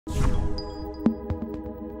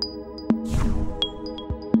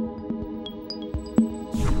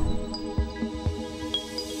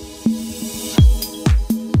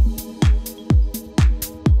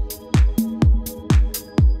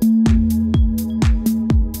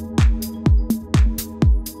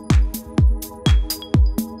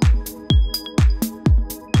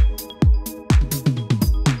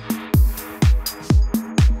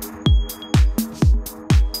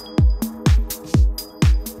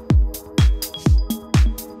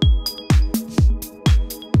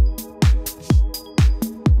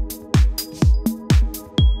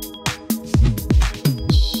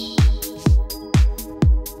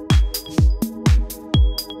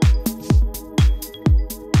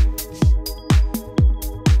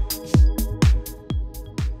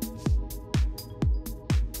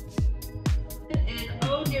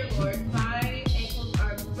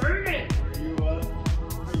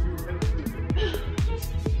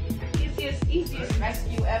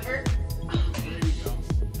effort.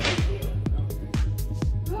 There you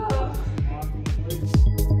go. Oh.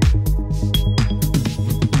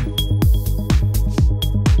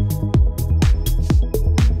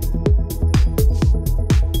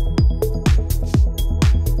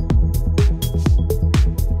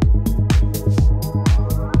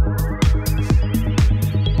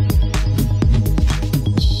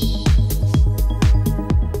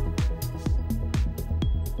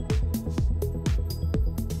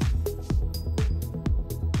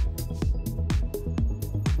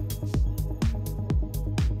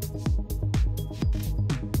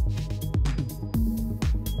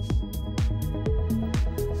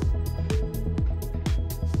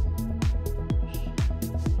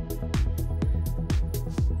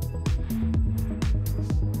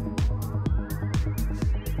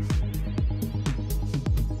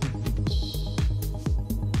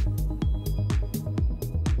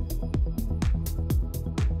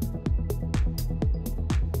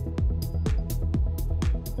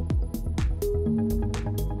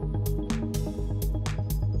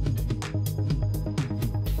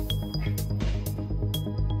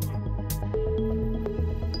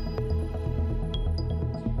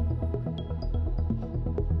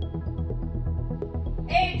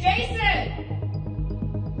 Hey, Jason!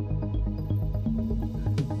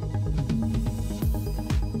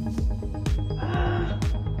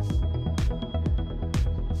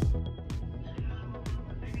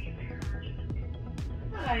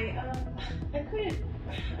 Hi,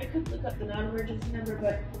 I couldn't look up the non-emergency number,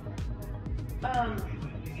 but,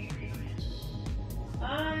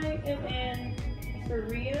 I am in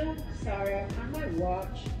Korea. Sorry, I'm on my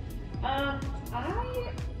watch.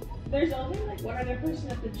 There's only like one other person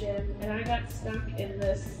at the gym, and I got stuck in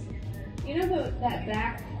this, you know,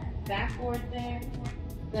 that backboard thing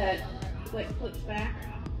that like flips back.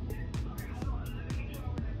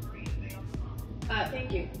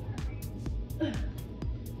 Thank you.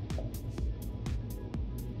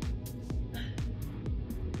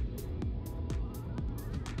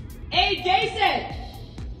 Hey, Jason!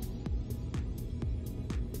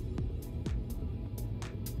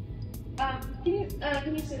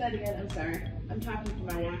 Can you say that again? I'm sorry. I'm talking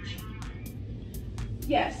to my watch.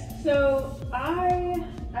 Yes, so I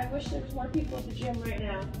wish there was more people at the gym right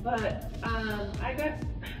now, but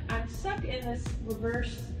I'm stuck in this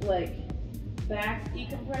reverse like back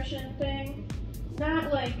decompression thing.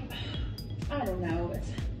 Not like, I don't know,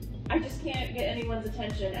 I just can't get anyone's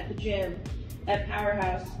attention at the gym at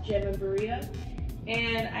Powerhouse Gym in Berea.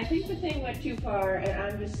 And I think the thing went too far, and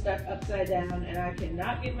I'm just stuck upside down, and I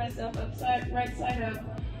cannot get myself right side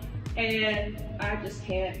up, and I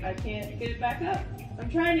can't get it back up. I'm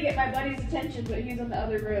trying to get my buddy's attention, but he's in the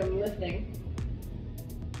other room lifting.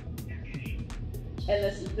 And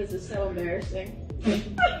this is so embarrassing.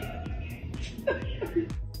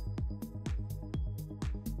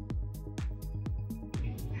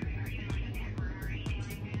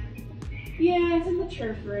 Yeah, it's in the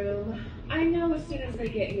turf room. I know as soon as they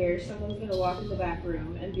get here, someone's gonna walk in the back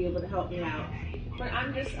room and be able to help me out. But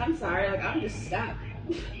I'm sorry, like I'm just stuck.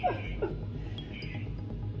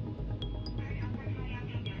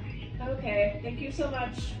 Okay, thank you so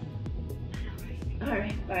much. All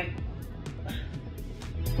right, bye.